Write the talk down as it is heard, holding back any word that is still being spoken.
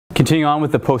Continuing on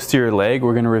with the posterior leg,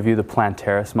 we're going to review the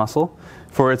plantaris muscle.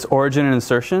 For its origin and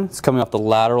insertion, it's coming off the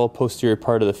lateral posterior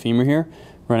part of the femur here,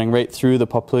 running right through the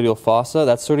popliteal fossa.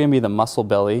 That's sort of going to be the muscle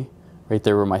belly, right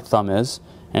there where my thumb is.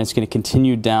 And it's going to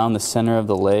continue down the center of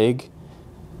the leg,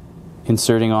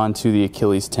 inserting onto the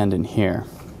Achilles tendon here.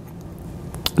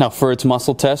 Now for its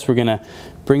muscle test, we're going to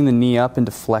bring the knee up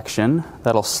into flexion.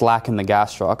 That'll slacken the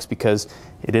gastrocs because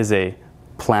it is a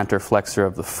plantar flexor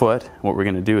of the foot. What we're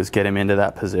going to do is get him into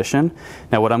that position.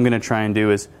 Now what I'm going to try and do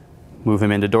is move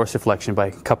him into dorsiflexion by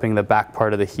cupping the back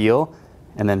part of the heel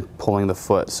and then pulling the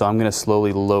foot. So I'm going to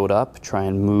slowly load up, try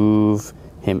and move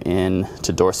him in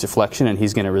to dorsiflexion, and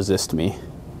he's going to resist me.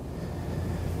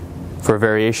 For a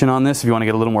variation on this, if you want to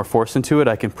get a little more force into it,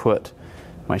 I can put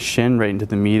my shin right into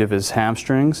the meat of his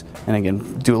hamstrings and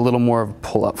again do a little more of a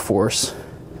pull-up force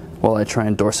while I try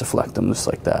and dorsiflect them just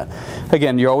like that.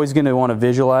 Again, you're always going to want to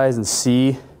visualize and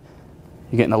see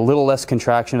you're getting a little less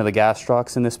contraction of the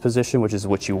gastrocs in this position, which is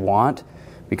what you want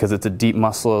because it's a deep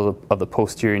muscle of the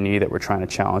posterior knee that we're trying to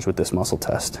challenge with this muscle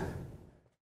test.